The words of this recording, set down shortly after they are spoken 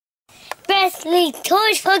Presley,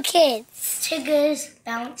 toys for kids. Tigger's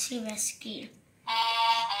Bouncy Rescue.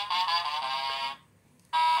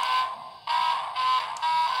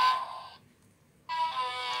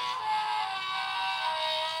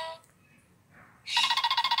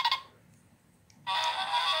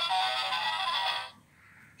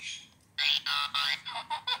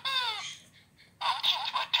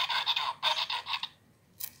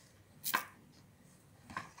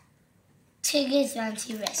 Tigger's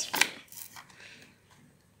Bouncy Rescue.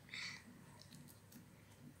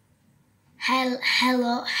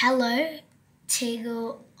 Hello,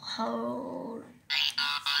 Tigger hold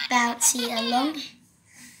Bouncy along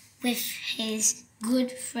with his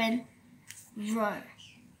good friend Ro.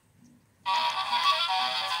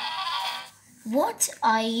 What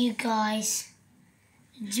are you guys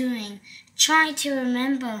doing? Trying to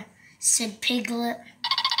remember, said Piglet.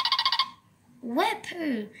 Where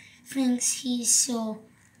Pooh thinks he saw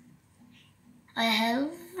a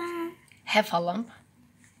heffalump.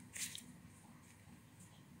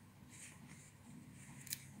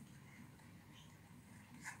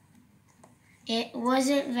 It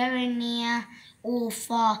wasn't very near or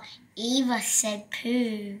far either, said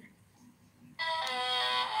Pooh.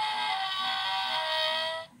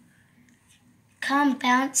 Come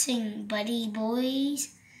bouncing, buddy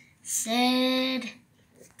boys, said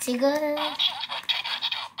Tigger.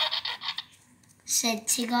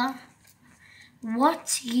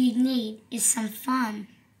 What you need is some fun.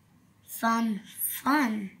 Fun.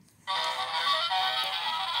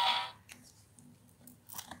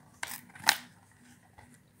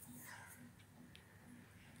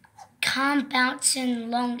 Come bouncing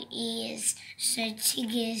long ears, said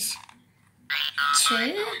Tigger's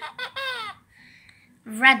to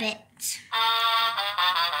Rabbit.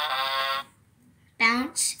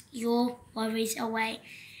 Bounce your worries away.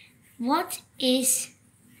 What is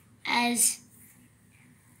as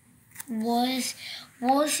wasn't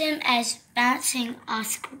as bouncing,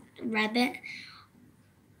 asked Rabbit.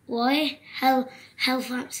 Why,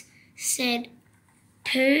 hellfumps, said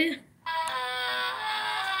Pooh.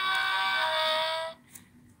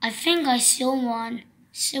 I think I saw one,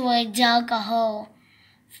 so I dug a hole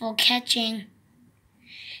for catching.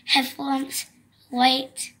 Heffalumps,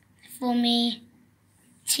 wait for me,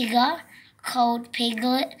 Tigger, called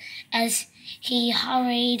Piglet as he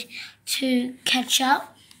hurried to catch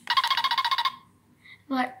up.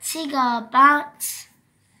 But Tigger bounced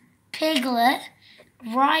Piglet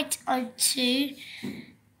right onto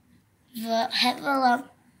the heffalump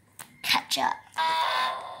catcher.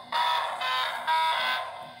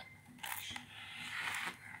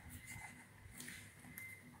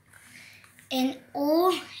 In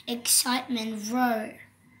all excitement, Ro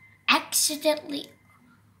accidentally,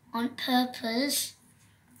 on purpose,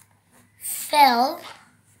 fell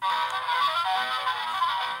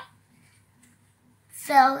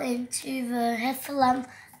into the heffalump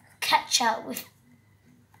catcher with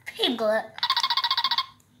Piglet.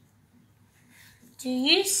 Do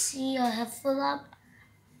you see a heffalump?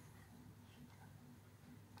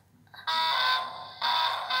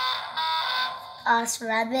 Asked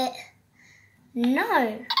Rabbit.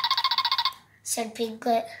 No, said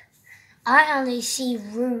Piglet. I only see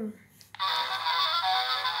room.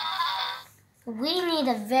 We need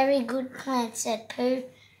a very good plan, said Pooh,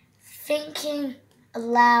 thinking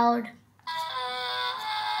aloud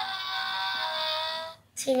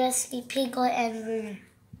to rescue Piglet and Roo.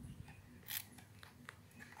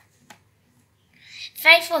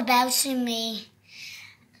 Thanks for bouncing me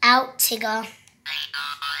out, Tigger,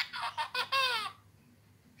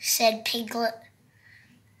 said Piglet,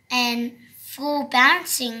 and for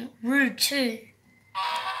bouncing Roo too.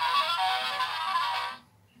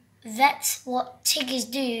 That's what Tiggers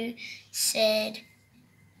do, said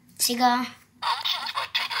Tigger.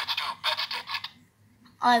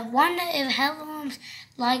 I wonder if hellfalumps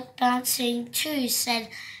like bouncing too, said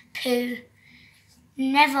Pooh.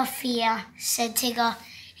 Never fear, said Tigger.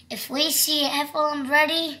 If we see a heffalump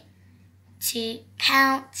ready to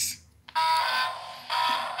pounce,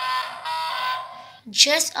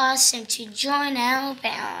 just ask him to join our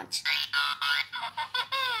bounce.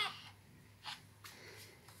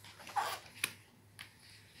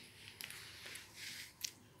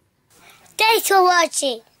 Thanks for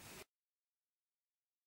watching.